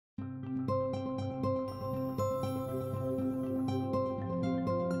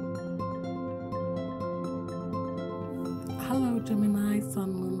Hello Gemini,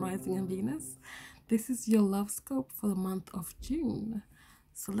 Sun, Moon, Rising and Venus. This is your love scope for the month of June.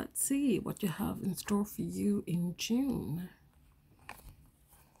 So let's see what you have in store for you in June.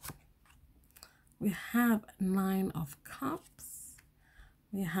 We have Nine of Cups,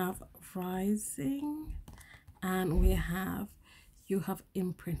 we have Rising, and we have You have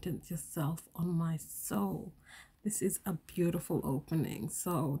imprinted yourself on my soul. This is a beautiful opening.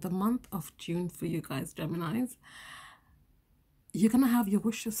 So the month of June for you guys, Geminis, you're going to have your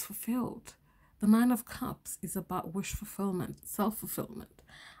wishes fulfilled. The Nine of Cups is about wish fulfillment, self-fulfillment,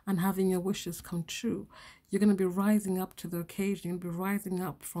 and having your wishes come true. You're going to be rising up to the occasion. You'll be rising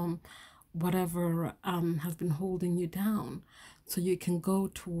up from whatever has been holding you down, so you can go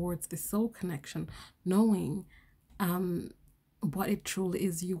towards the soul connection, knowing what it truly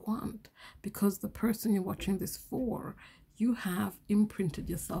is you want. Because the person you're watching this for, you have imprinted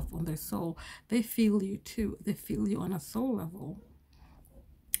yourself on their soul. They feel you too. They feel you on a soul level.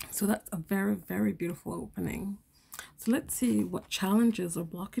 So that's a very, very beautiful opening. So let's see what challenges or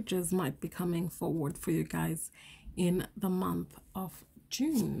blockages might be coming forward for you guys in the month of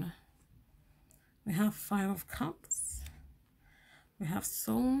June. We have Five of Cups, we have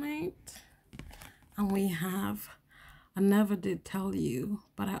Soulmate, and we have I never did tell you,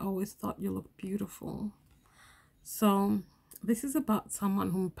 but I always thought you looked beautiful. So this is about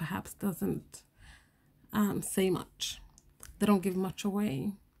someone who perhaps doesn't say much. They don't give much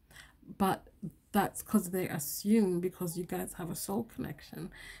away, but that's because they assume, because you guys have a soul connection,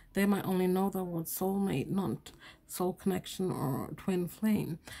 they might only know the word soulmate, not soul connection or twin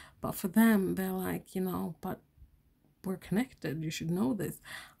flame. But for them, they're like, you know, but we're connected. You should know this.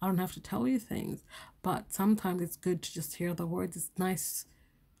 I don't have to tell you things. But sometimes it's good to just hear the words. It's nice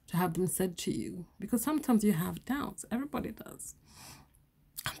to have them said to you, because sometimes you have doubts. Everybody does.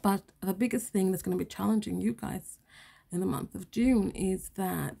 But the biggest thing that's going to be challenging you guys in the month of June is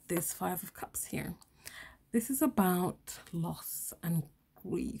that this Five of Cups here. This is about loss and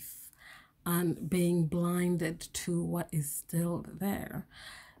grief and being blinded to what is still there.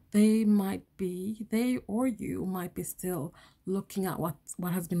 They or you might be still looking at what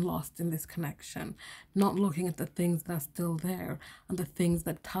has been lost in this connection, not looking at the things that are still there and the things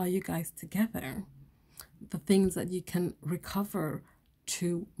that tie you guys together, the things that you can recover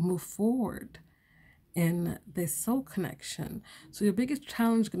to move forward in this soul connection. So your biggest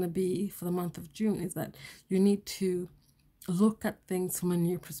challenge going to be for the month of June is that you need to look at things from a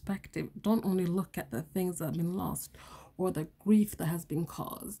new perspective. Don't only look at the things that have been lost or the grief that has been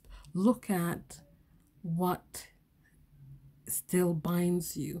caused. Look at what still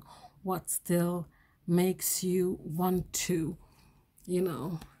binds you, what still makes you want to, you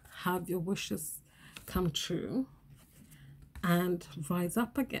know, have your wishes come true and rise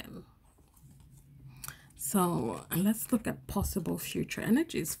up again. So let's look at possible future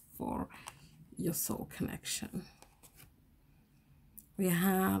energies for your soul connection. We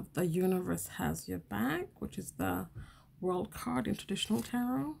have the Universe Has Your Back, which is the World card in traditional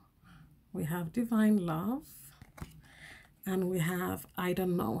tarot. We have Divine Love, and we have I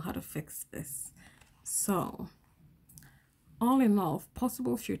don't know how to fix this. So all in all,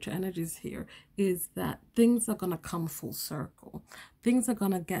 possible future energies here is that things are going to come full circle. Things are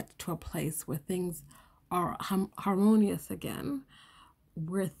going to get to a place where things are harmonious again,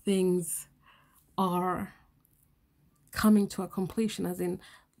 where things are coming to a completion, as in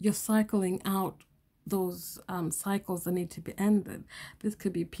you're cycling out those cycles that need to be ended. This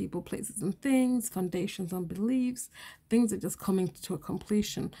could be people, places and things, foundations and beliefs. Things are just coming to a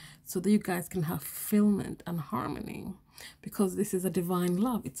completion so that you guys can have fulfillment and harmony, because this is a divine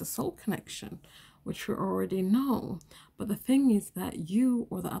love. It's a soul connection, which we already know. But the thing is that you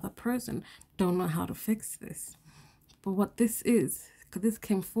or the other person don't know how to fix this. But what this is, because this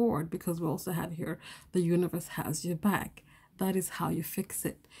came forward because we also have here the Universe Has Your Back. That is how you fix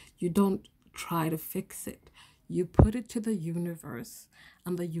it. You don't try to fix it. You put it to the universe,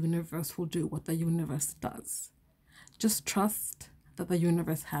 and the universe will do what the universe does. Just trust that the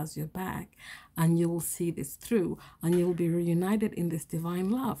universe has your back, and you will see this through, and you will be reunited in this divine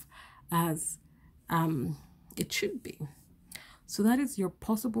love as it should be. So that is your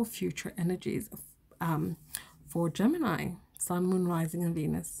possible future energies for Gemini, Sun, Moon, Rising and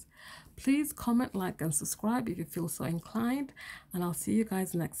Venus. Please comment, like and subscribe if you feel so inclined, and I'll see you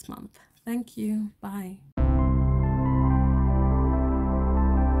guys next month. Thank you. Bye.